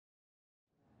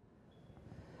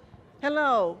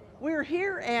Hello, we're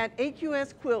here at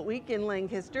AQS Quilt Week in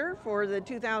Lancaster for the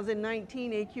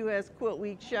 2019 AQS Quilt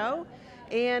Week show.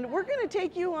 And we're going to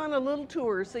take you on a little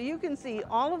tour so you can see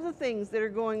all of the things that are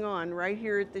going on right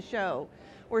here at the show.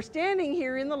 We're standing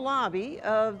here in the lobby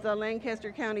of the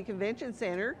Lancaster County Convention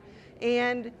Center,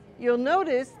 and you'll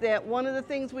notice that one of the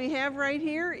things we have right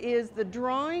here is the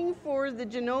drawing for the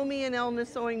Janome and Elna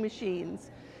sewing machines.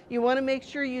 You want to make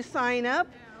sure you sign up,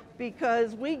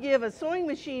 because we give a sewing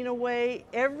machine away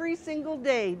every single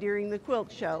day during the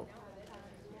quilt show.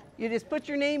 You just put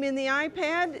your name in the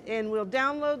iPad and we'll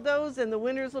download those, and the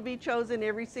winners will be chosen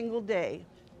every single day.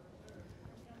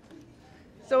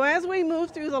 So as we move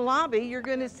through the lobby, you're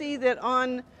going to see that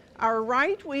on our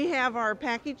right we have our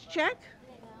package check.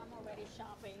 I'm already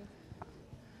shopping.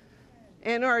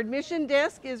 And our admission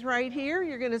desk is right here.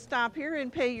 You're going to stop here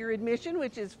and pay your admission,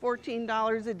 which is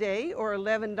 $14 a day or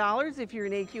 $11 if you're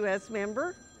an AQS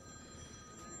member.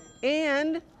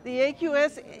 And the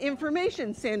AQS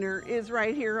Information Center is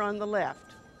right here on the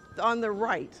left, on the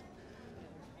right.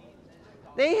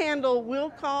 They handle will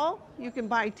call. You can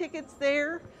buy tickets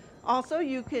there. Also,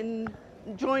 you can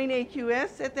join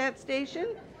AQS at that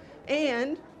station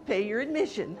and pay your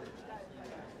admission.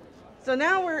 So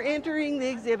now we're entering the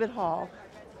exhibit hall.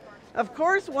 Of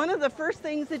course, one of the first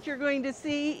things that you're going to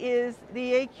see is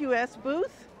the AQS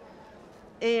booth.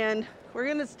 And we're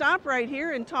going to stop right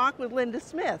here and talk with Linda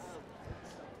Smith.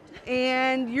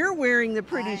 And you're wearing the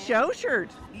pretty show shirt.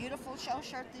 Beautiful show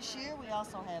shirt this year. We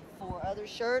also have 4 other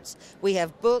shirts. We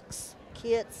have books,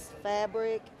 kits,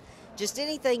 fabric, just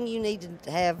anything you need to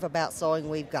have about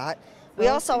sewing we've got. We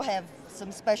also have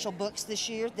some special books this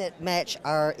year that match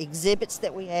our exhibits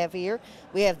that we have here.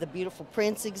 We have the beautiful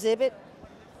Prince exhibit.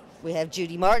 We have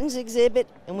Judy Martin's exhibit,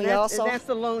 and we that's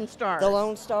the Lone Stars. The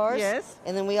Lone Stars. Yes.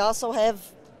 And then we also have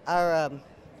our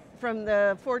from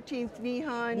the 14th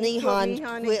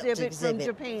Nihon Quilt exhibit from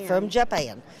Japan. From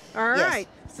Japan. All right.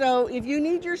 So if you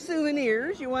need your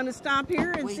souvenirs, you want to stop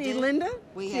here and see Linda.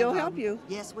 She'll help you.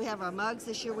 Yes, we have our mugs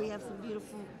this year. We have some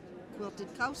beautiful quilted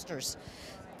coasters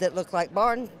that look like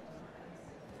barn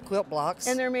quilt blocks.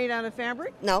 And they're made out of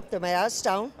fabric? No, they're made out of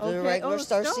stone. Okay. They're regular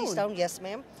stone. Yes,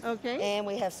 ma'am. Okay. And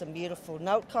we have some beautiful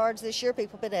note cards this year.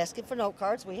 People have been asking for note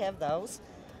cards. We have those.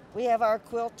 We have our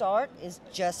quilt art is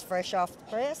just fresh off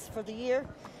the press for the year.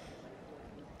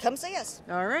 Come see us.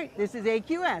 All right. This is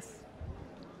AQS.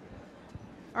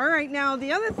 All right. Now,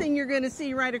 the other thing you're going to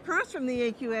see right across from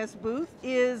the AQS booth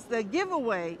is the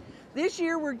giveaway. This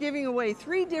year, we're giving away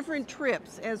 3 different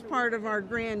trips as part of our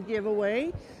grand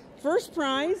giveaway. First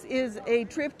prize is a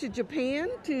trip to Japan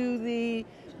to the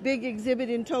big exhibit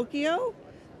in Tokyo.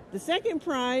 The second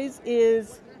prize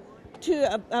is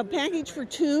a package for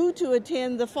 2 to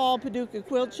attend the Fall Paducah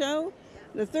Quilt Show.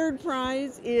 The third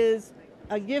prize is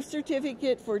a gift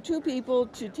certificate for 2 people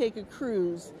to take a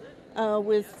cruise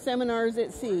with seminars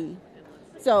at sea.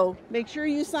 So make sure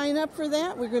you sign up for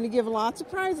that. We're going to give lots of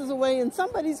prizes away, and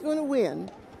somebody's going to win.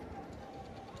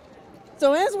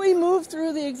 So as we move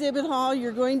through the exhibit hall,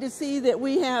 you're going to see that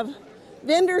we have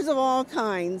vendors of all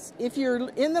kinds. If you're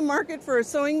in the market for a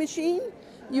sewing machine,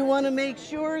 you want to make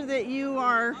sure that you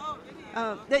are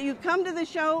that you come to the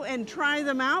show and try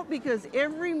them out, because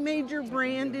every major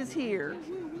brand is here.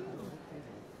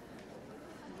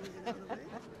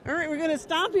 All right, we're going to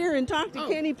stop here and talk to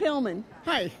Kenny Pillman.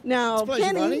 Hi. Now, it's a pleasure,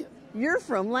 Kenny, buddy. You're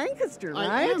from Lancaster, right?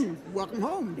 I am. Welcome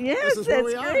home. Yes, this is where that's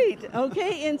we are. great.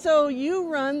 Okay, and so you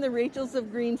run the Rachels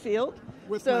of Greenfield.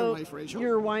 With my wife, Rachel.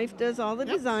 Your wife does all the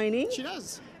designing. She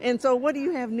does. And so what do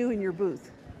you have new in your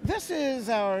booth? This is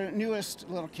our newest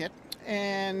little kit,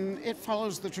 and it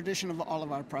follows the tradition of all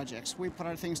of our projects. We put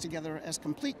our things together as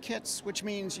complete kits, which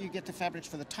means you get the fabrics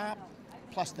for the top,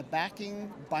 plus the backing,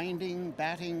 binding,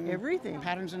 batting, everything,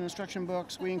 patterns and instruction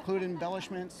books. We include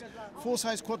embellishments,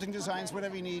 full-size quilting designs,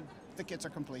 whatever you need. The kits are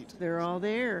complete. They're all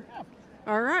there. Yeah.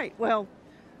 All right. Well,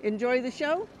 enjoy the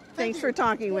show. Thanks for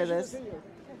talking with us.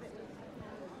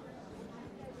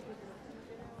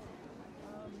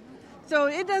 So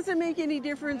it doesn't make any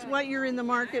difference what you're in the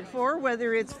market for,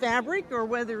 whether it's fabric or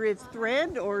whether it's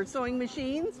thread or sewing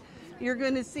machines. You're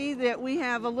going to see that we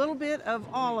have a little bit of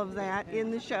all of that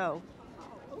in the show.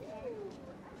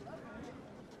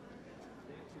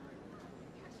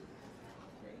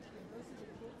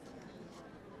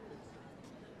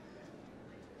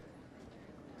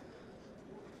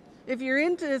 If you're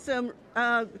into some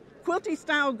quilty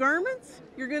style garments,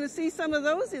 you're going to see some of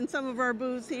those in some of our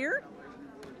booths here.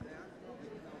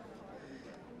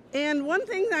 And one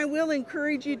thing I will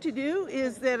encourage you to do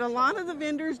is that a lot of the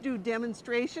vendors do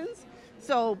demonstrations.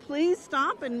 So please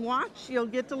stop and watch. You'll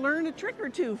get to learn a trick or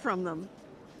two from them.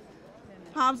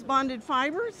 Hobbs Bonded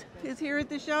Fibers is here at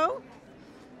the show,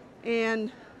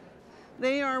 and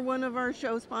they are one of our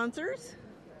show sponsors.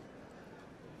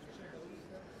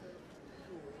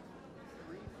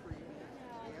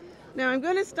 Now I'm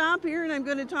going to stop here and I'm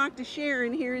going to talk to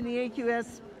Sharon here in the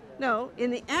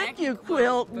AQ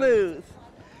Quilt booth.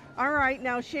 All right,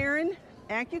 now Sharon,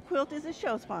 AQ Quilt is a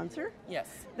show sponsor.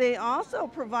 Yes, They also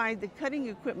provide the cutting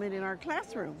equipment in our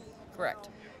classroom. correct.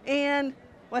 And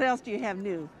what else do you have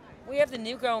new? We have the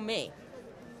New Go Me.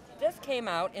 This came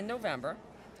out in November.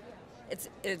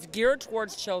 It's geared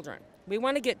towards children. We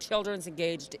want to get children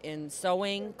engaged in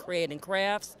sewing, creating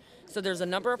crafts. So there's a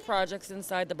number of projects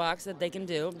inside the box that they can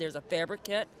do. There's a fabric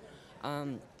kit,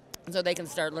 so they can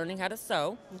start learning how to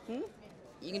sew. Mm-hmm.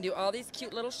 You can do all these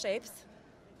cute little shapes,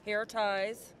 hair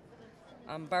ties,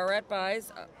 barrette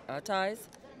ties,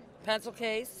 pencil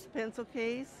case,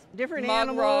 different mug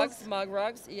animals.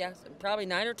 rugs, yes, probably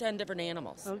 9 or 10 different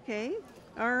animals. Okay,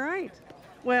 all right.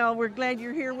 Well, we're glad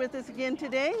you're here with us again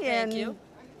today. Thank you.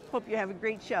 Hope you have a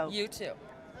great show. You too.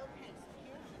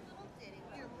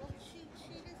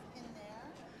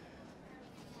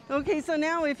 Okay, so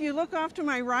now if you look off to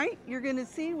my right, you're going to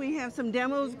see we have some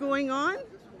demos going on.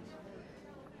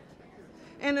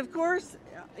 And of course,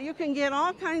 you can get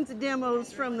all kinds of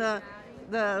demos from the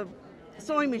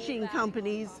sewing machine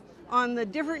companies on the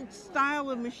different style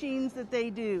of machines that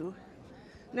they do.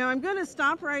 Now I'm going to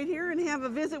stop right here and have a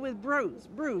visit with Bruce.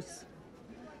 Bruce,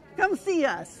 come see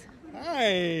us.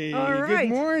 Hi. All right. Good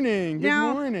morning. Good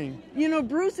Now, morning. You know,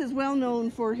 Bruce is well known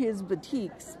for his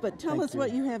boutiques, but tell Thank us you.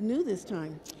 what you have new this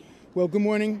time. Well, good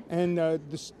morning. And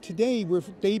today we're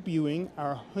debuting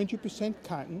our 100%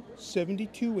 cotton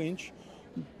 72-inch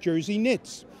jersey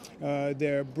knits.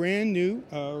 They're brand new,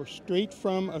 straight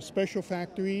from a special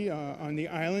factory on the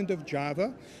island of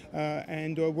Java,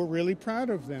 and we're really proud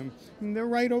of them. And they're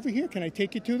right over here. Can I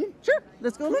take you to them? Sure,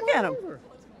 let's go look at them. Over.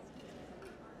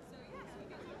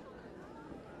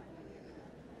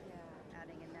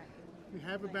 We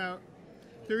have about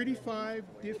 35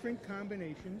 different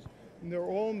combinations, and they're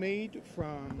all made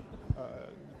from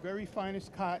very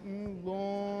finest cotton,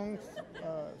 long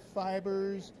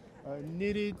fibers,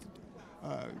 knitted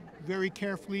very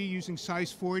carefully using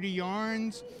size 40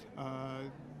 yarns.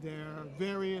 There are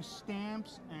various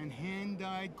stamps and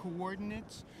hand-dyed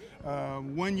coordinates.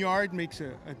 1 yard makes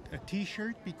a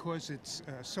t-shirt because it's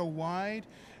so wide,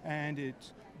 and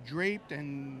it's draped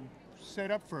and set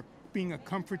up for being a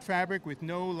comfort fabric with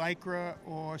no lycra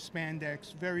or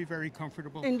spandex. Very, very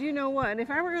comfortable. And you know what? If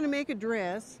I were going to make a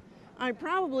dress, I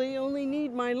probably only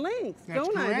need my length, That's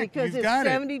don't I? correct. Because You've it's got it.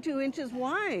 72 inches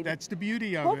wide. That's the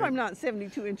beauty of Hope it. I'm not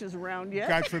 72 inches around yet.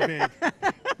 God forbid.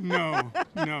 No,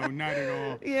 not at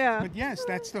all. Yeah. But yes,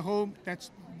 that's the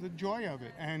joy of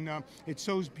it. And it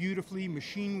sews beautifully,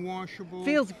 machine washable.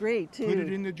 Feels great, too. Put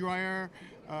it in the dryer.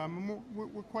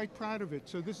 We're quite proud of it.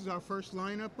 So this is our first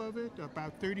lineup of it,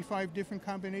 about 35 different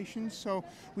combinations. So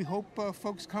we hope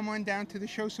folks come on down to the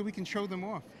show so we can show them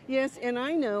off. Yes, and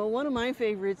I know one of my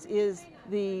favorites is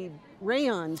the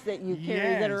rayons that you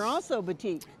carry that are Yes. also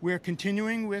batik. We're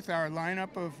continuing with our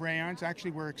lineup of rayons.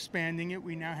 Actually, we're expanding it.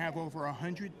 We now have over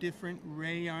 100 different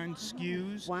rayon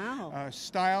SKUs. Wow.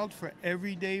 Styled for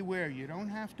everyday wear. You don't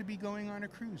have to be going on a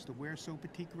cruise to wear So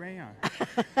Batik rayon.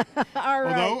 All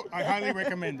right. Although, I highly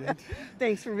recommend it.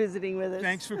 Thanks for visiting with us.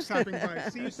 Thanks for stopping by.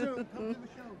 See you soon. Come to the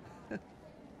show.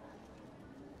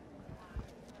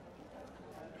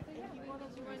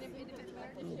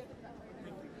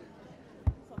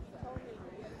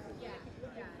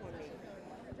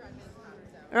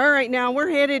 All right, now we're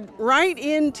headed right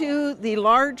into the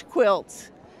large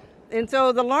quilts. And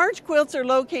so the large quilts are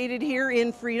located here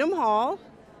in Freedom Hall.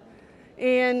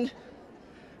 And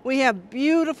we have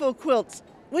beautiful quilts.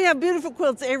 We have beautiful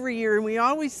quilts every year, and we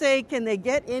always say, can they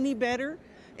get any better?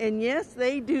 And yes,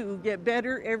 they do get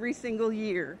better every single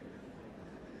year.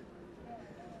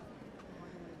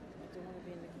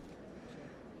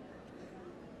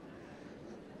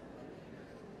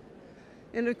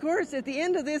 And of course, at the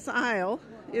end of this aisle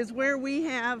is where we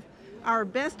have our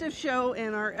best of show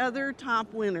and our other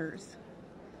top winners.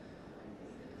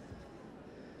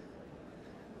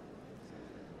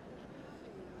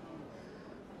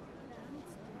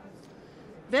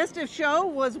 Best of show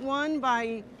was won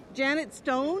by Janet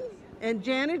Stone, and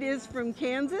Janet is from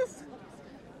Kansas.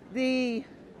 The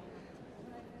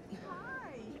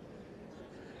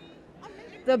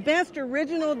best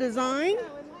original design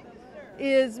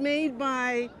is made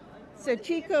by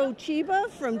Sachiko Chiba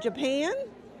from Japan.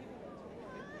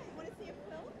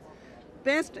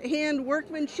 Best hand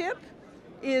workmanship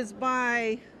is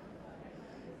by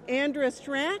Andra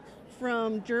Strack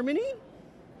from Germany.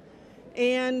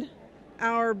 And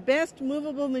Our best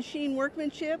movable machine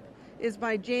workmanship is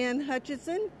by Jan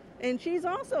Hutchison, and she's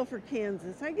also for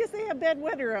Kansas. I guess they have bad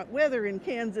weather in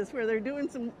Kansas where they're doing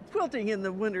some quilting in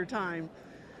the wintertime.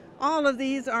 All of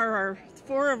these are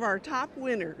 4 of our top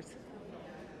winners.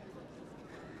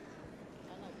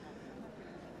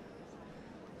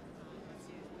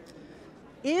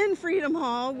 In Freedom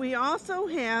Hall, we also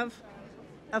have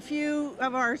a few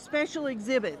of our special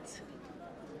exhibits.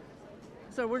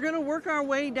 So we're going to work our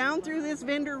way down through this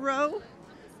vendor row.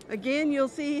 Again, you'll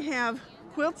see have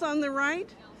quilts on the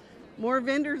right, more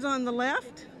vendors on the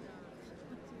left.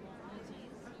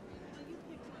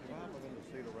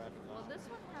 Well, this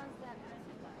one has that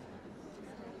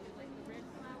red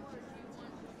flower.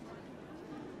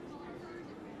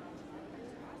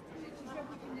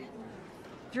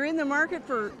 If you're in the market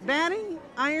for batting,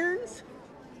 irons,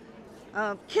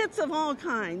 kits of all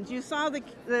kinds. You saw the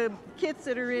kits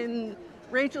that are in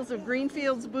Rachel's of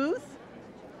Greenfield's booth,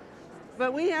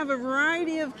 but we have a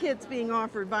variety of kits being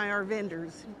offered by our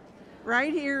vendors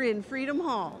right here in Freedom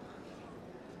Hall.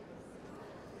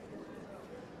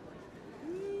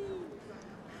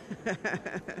 I'm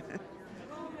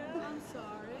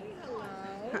sorry.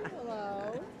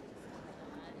 Hello.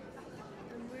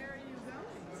 And where are you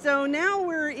going? So now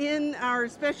we're in our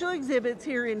special exhibits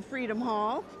here in Freedom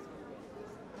Hall.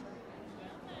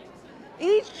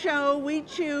 Each show we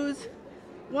choose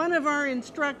one of our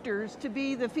instructors to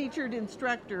be the featured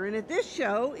instructor, and at this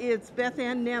show it's Beth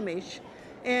Ann Nemish,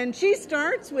 and she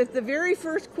starts with the very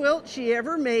first quilt she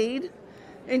ever made.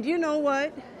 And you know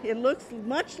what? It looks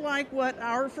much like what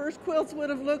our first quilts would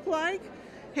have looked like.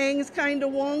 Hangs kind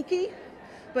of wonky,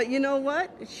 but you know what?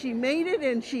 She made it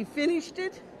and she finished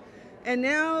it, and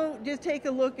now just take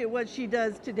a look at what she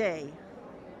does today.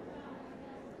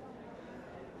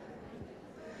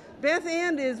 Beth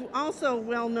Ann is also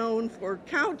well known for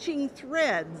couching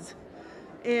threads.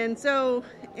 And so,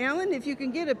 Alan, if you can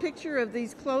get a picture of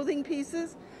these clothing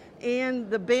pieces and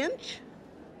the bench.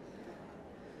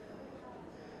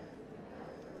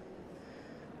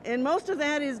 And most of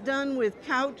that is done with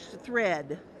couched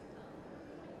thread.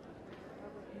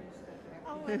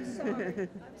 Oh, I'm sorry.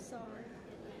 I'm sorry.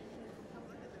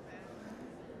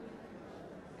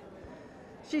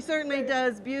 She certainly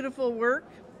does beautiful work.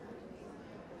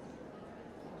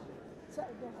 So,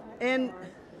 yeah, And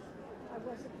I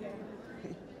wasn't there.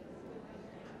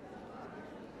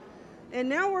 And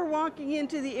now we're walking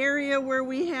into the area where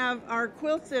we have our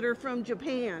quilts that are from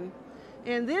Japan.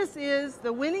 And this is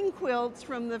the winning quilts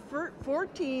from the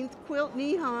 14th Quilt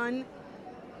Nihon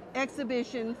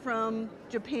exhibition from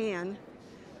Japan.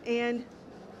 And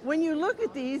when you look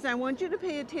at these, I want you to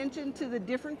pay attention to the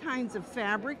different kinds of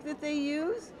fabric that they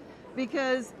use,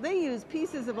 because they use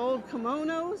pieces of old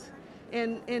kimonos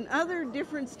and other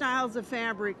different styles of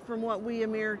fabric from what we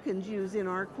Americans use in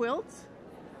our quilts.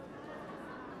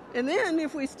 And then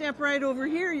if we step right over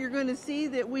here, you're going to see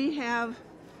that we have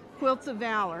Quilts of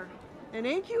Valor. And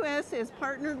AQS has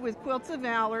partnered with Quilts of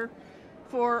Valor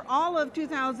for all of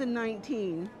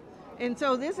 2019. And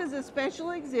so this is a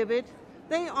special exhibit.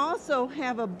 They also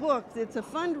have a book that's a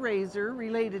fundraiser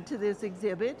related to this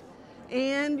exhibit.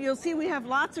 And you'll see we have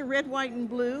lots of red, white, and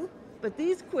blue. But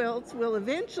these quilts will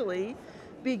eventually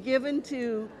be given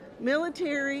to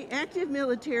military, active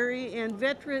military, and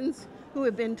veterans who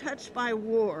have been touched by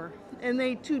war. And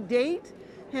they, to date,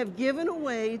 have given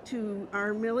away to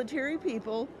our military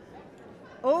people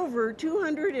over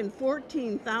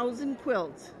 214,000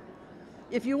 quilts.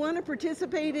 If you want to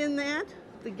participate in that,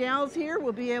 the gals here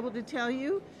will be able to tell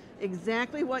you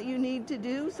exactly what you need to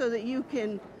do so that you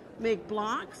can make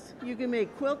blocks, you can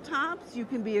make quilt tops, you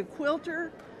can be a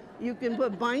quilter, you can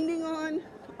put binding on.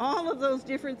 All of those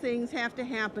different things have to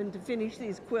happen to finish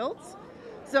these quilts.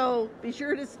 So be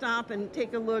sure to stop and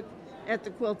take a look at the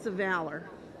Quilts of Valor.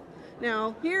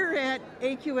 Now, here at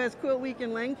AQS QuiltWeek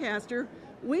in Lancaster,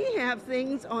 we have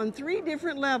things on 3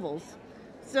 different levels.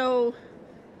 So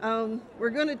we're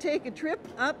going to take a trip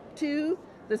up to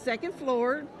the 2nd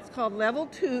floor. It's called level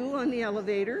 2 on the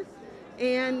elevator,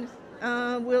 and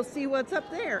we'll see what's up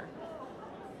there.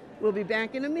 We'll be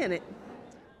back in a minute.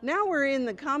 Now we're in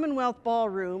the Commonwealth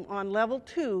Ballroom on level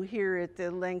 2 here at the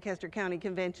Lancaster County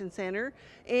Convention Center.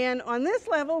 And on this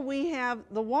level, we have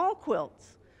the wall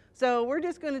quilts. So we're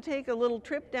just going to take a little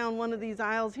trip down one of these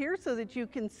aisles here so that you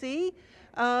can see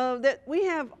that we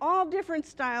have all different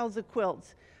styles of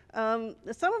quilts.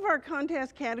 Some of our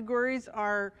contest categories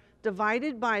are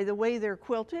divided by the way they're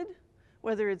quilted,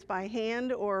 whether it's by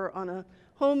hand or on a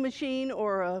home machine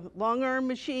or a long arm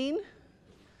machine.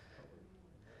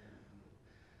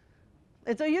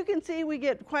 And so you can see we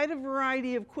get quite a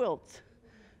variety of quilts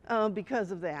because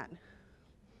of that.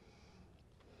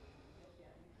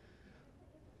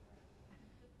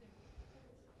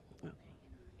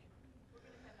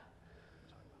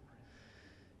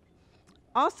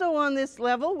 Also on this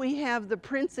level, we have the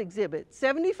Prince exhibit.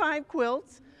 75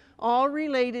 quilts, all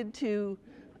related to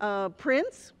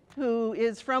Prince, who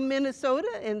is from Minnesota,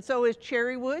 and so is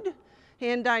Cherrywood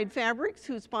Hand-Dyed Fabrics,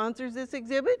 who sponsors this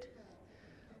exhibit.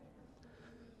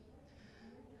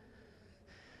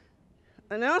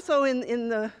 And also in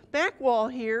the back wall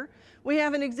here, we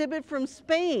have an exhibit from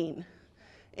Spain.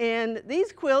 And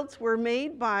these quilts were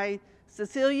made by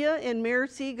Cecilia and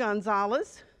Merci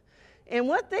Gonzalez. And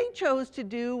what they chose to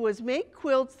do was make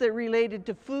quilts that related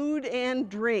to food and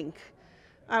drink.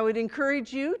 I would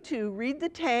encourage you to read the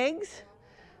tags.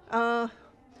 Try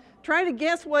to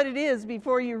guess what it is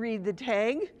before you read the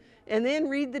tag, and then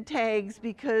read the tags,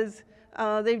 because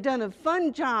they've done a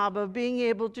fun job of being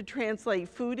able to translate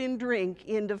food and drink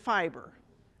into fiber.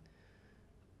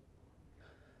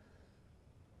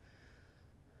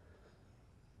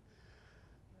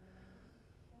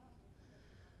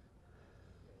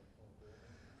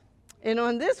 And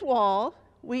on this wall,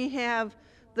 we have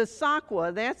the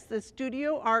SAQUA, that's the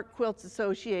Studio Art Quilts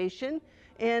Association,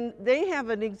 and they have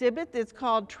an exhibit that's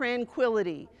called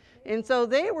Tranquility. And so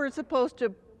they were supposed to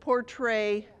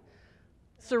portray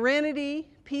serenity,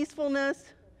 peacefulness,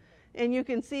 and you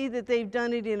can see that they've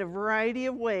done it in a variety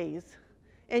of ways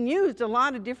and used a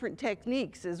lot of different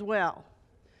techniques as well.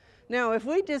 Now, if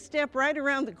we just step right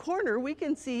around the corner, we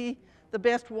can see the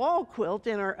best wall quilt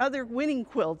and our other winning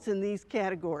quilts in these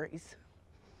categories.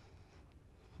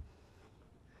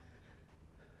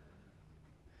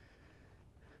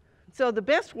 So the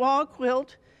best wall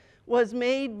quilt was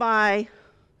made by,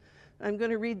 I'm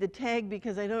going to read the tag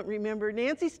because I don't remember,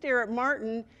 Nancy Sterrett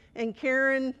Martin and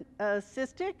Karen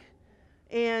Sistick.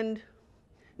 And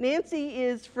Nancy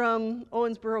is from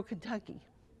Owensboro, Kentucky.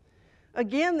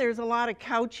 Again, there's a lot of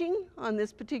couching on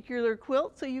this particular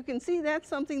quilt, so you can see that's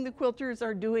something the quilters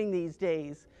are doing these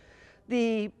days.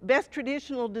 The best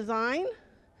traditional design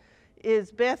is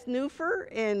Beth Neufer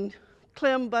and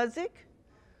Clem Buzik.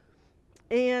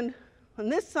 And on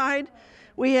this side,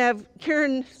 we have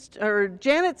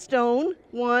Janet Stone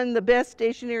won the best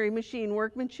stationary machine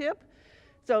workmanship.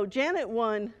 So Janet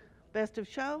won best of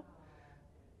show,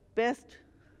 best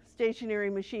stationary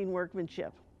machine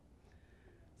workmanship.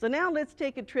 So now let's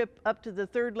take a trip up to the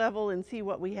third level and see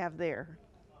what we have there.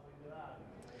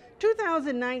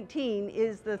 2019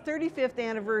 is the 35th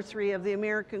anniversary of the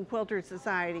American Quilter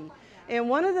Society. And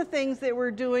one of the things that we're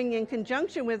doing in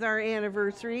conjunction with our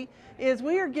anniversary is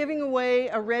we are giving away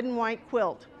a red and white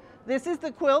quilt. This is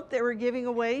the quilt that we're giving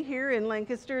away here in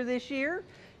Lancaster this year.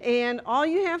 And all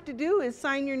you have to do is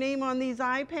sign your name on these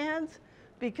iPads,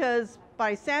 because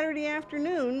by Saturday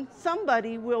afternoon,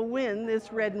 somebody will win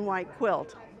this red and white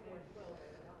quilt.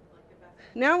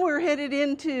 Now we're headed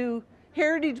into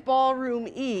Heritage Ballroom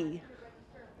E.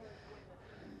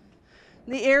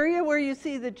 The area where you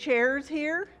see the chairs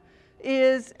here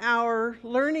is our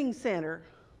learning center.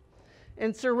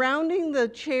 And surrounding the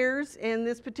chairs in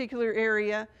this particular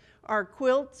area are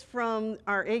quilts from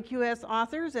our AQS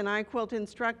authors and iQuilt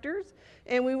instructors.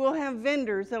 And we will have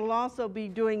vendors that will also be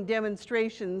doing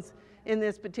demonstrations in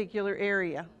this particular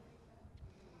area.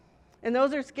 And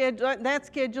those are that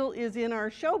schedule is in our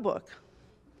show book.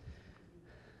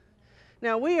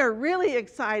 Now, we are really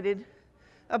excited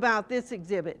about this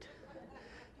exhibit.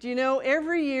 Do you know,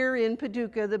 every year in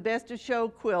Paducah, the Best of Show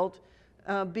quilt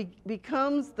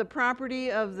becomes the property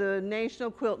of the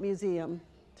National Quilt Museum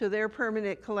to their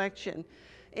permanent collection.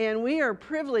 And we are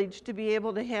privileged to be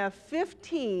able to have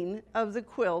 15 of the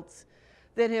quilts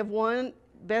that have won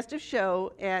Best of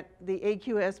Show at the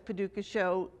AQS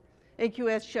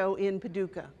show in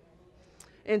Paducah.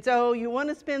 And so you want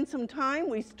to spend some time.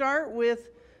 We start with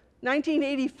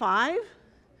 1985,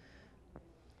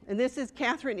 and this is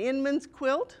Catherine Inman's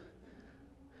quilt.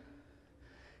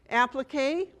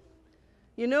 Applique.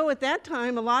 You know, at that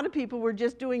time, a lot of people were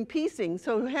just doing piecing,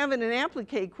 so having an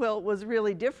applique quilt was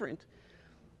really different.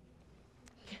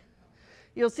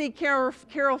 You'll see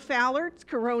Carol Fallard's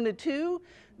Corona 2.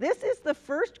 This is the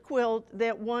first quilt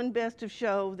that won Best of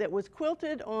Show that was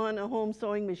quilted on a home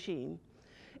sewing machine.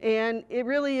 And it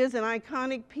really is an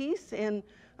iconic piece, and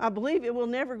I believe it will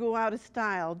never go out of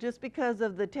style just because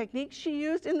of the techniques she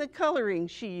used and the coloring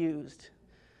she used.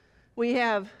 We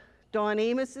have Dawn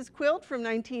Amos's quilt from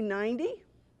 1990.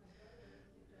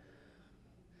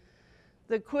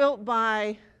 The quilt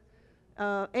by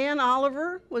Ann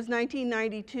Oliver was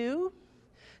 1992.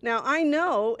 Now, I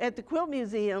know at the Quilt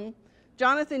Museum,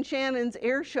 Jonathan Shannon's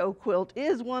Air Show quilt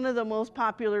is one of the most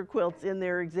popular quilts in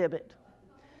their exhibit.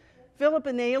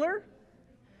 Philippa Naylor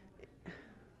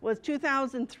was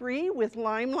 2003 with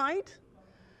Limelight.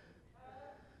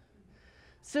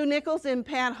 Sue Nichols and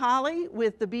Pat Holly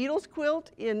with the Beatles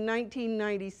quilt in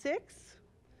 1996.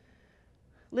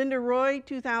 Linda Roy,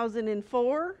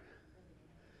 2004.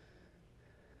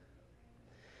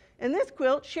 And this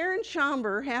quilt, Sharon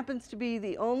Schomber, happens to be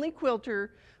the only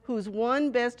quilter who's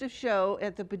won Best of Show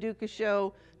at the Paducah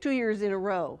Show 2 years in a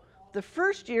row. The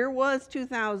first year was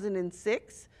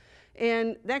 2006,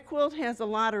 and that quilt has a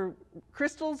lot of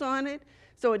crystals on it,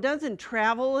 so it doesn't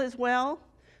travel as well.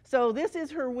 So this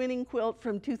is her winning quilt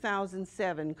from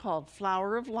 2007 called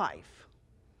Flower of Life.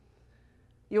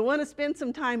 You'll want to spend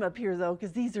some time up here though,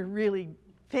 because these are really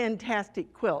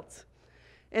fantastic quilts.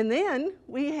 And then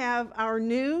we have our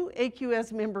new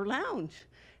AQS member lounge.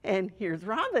 And here's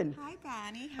Robin. Hi,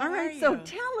 Bonnie. How All are right, you? so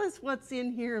tell us what's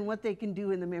in here and what they can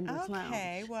do in the members lounge.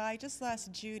 Okay, well, I just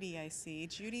lost Judy, I see.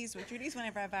 Judy's one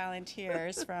of our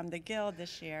volunteers from the Guild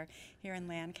this year here in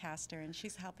Lancaster, and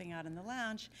she's helping out in the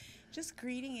lounge, just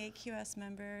greeting AQS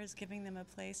members, giving them a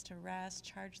place to rest,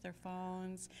 charge their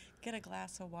phones, get a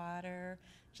glass of water,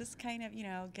 just kind of, you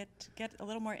know, get a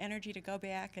little more energy to go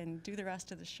back and do the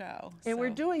rest of the show. And we're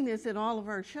doing this at all of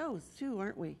our shows too,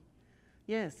 aren't we?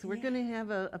 Yes, we're going to have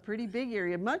a pretty big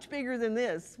area, much bigger than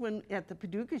this when at the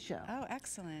Paducah Show. Oh,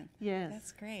 excellent. Yes.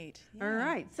 That's great. Yeah. All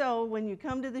right, so when you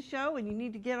come to the show and you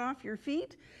need to get off your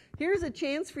feet, here's a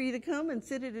chance for you to come and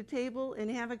sit at a table and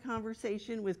have a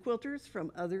conversation with quilters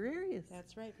from other areas.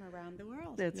 That's right, from around the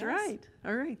world. That's Yes. right.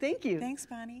 All right, thank you. Thanks,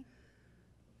 Bonnie.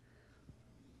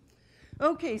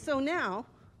 Okay, so now,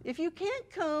 if you can't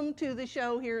come to the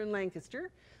show here in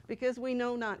Lancaster, because we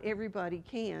know not everybody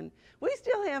can, we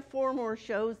still have 4 more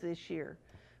shows this year.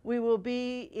 We will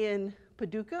be in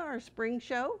Paducah, our spring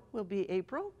show will be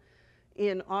April.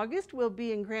 In August, we'll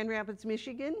be in Grand Rapids,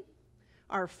 Michigan.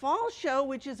 Our fall show,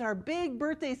 which is our big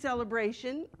birthday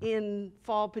celebration in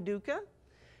fall Paducah.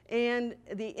 And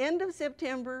the end of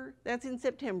September, that's in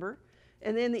September.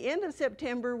 And then the end of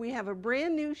September, we have a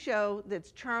brand new show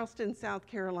that's Charleston, South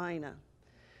Carolina.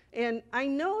 And I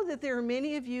know that there are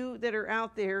many of you that are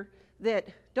out there that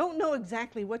don't know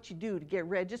exactly what you do to get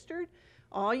registered.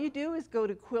 All you do is go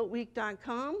to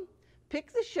quiltweek.com,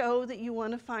 pick the show that you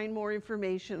want to find more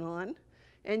information on,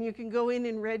 and you can go in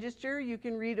and register. You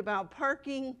can read about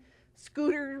parking,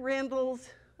 scooter rentals,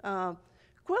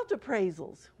 quilt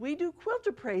appraisals. We do quilt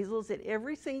appraisals at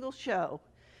every single show.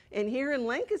 And here in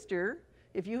Lancaster,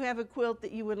 if you have a quilt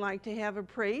that you would like to have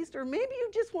appraised, or maybe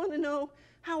you just want to know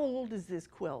how old is this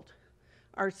quilt,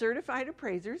 our certified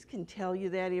appraisers can tell you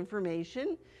that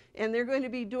information, and they're going to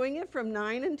be doing it from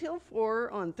 9 until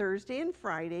 4 on Thursday and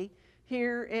Friday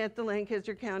here at the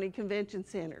Lancaster County Convention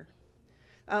Center.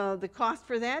 The cost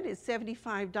for that is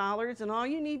 $75, and all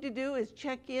you need to do is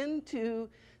check into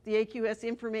the AQS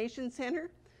Information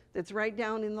Center that's right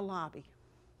down in the lobby.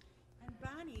 And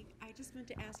Bonnie, I just want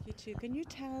to ask you too, can you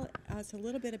tell us a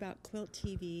little bit about Quilt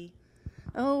TV?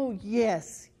 Oh,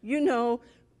 yes. You know,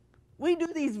 we do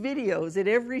these videos at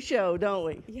every show, don't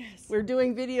we? Yes. We're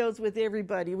doing videos with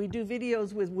everybody. We do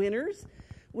videos with winners.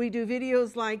 We do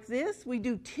videos like this. We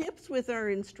do tips with our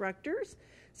instructors.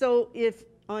 So if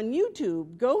on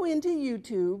YouTube, go into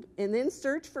YouTube and then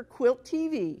search for Quilt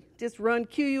TV. Just run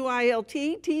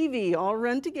Q-U-I-L-T, TV, all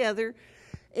run together.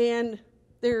 And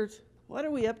there's, what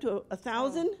are we up to,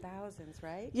 1,000? Oh, thousands,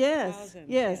 right? Yes, Thousands,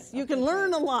 yes. You can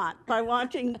learn a lot by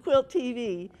watching Quilt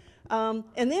TV. And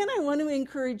then I want to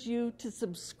encourage you to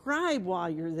subscribe while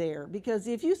you're there, because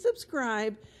if you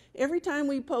subscribe, every time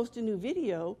we post a new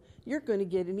video, you're going to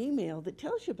get an email that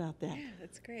tells you about that. Yeah,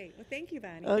 that's great. Well, thank you,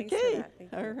 Bonnie. Okay, Thanks for that.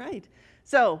 Thank you. all right.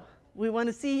 So we want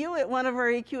to see you at one of our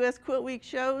AQS Quilt Week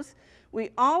shows.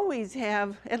 We always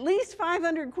have at least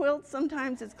 500 quilts.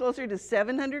 Sometimes it's closer to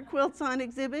 700 quilts on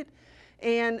exhibit.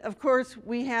 And of course,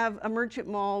 we have a merchant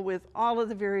mall with all of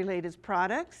the very latest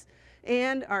products,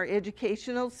 and our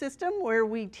educational system where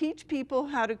we teach people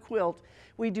how to quilt.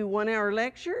 We do 1-hour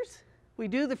lectures. We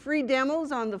do the free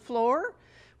demos on the floor.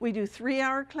 We do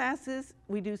 3-hour classes.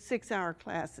 We do 6-hour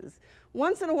classes.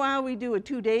 Once in a while, we do a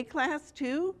 2-day class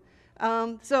too.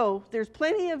 So there's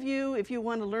plenty of you if you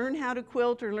want to learn how to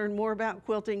quilt or learn more about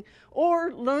quilting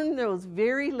or learn those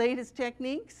very latest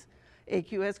techniques.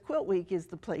 AQS Quilt Week is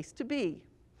the place to be.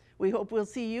 We hope we'll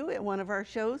see you at one of our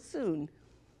shows soon.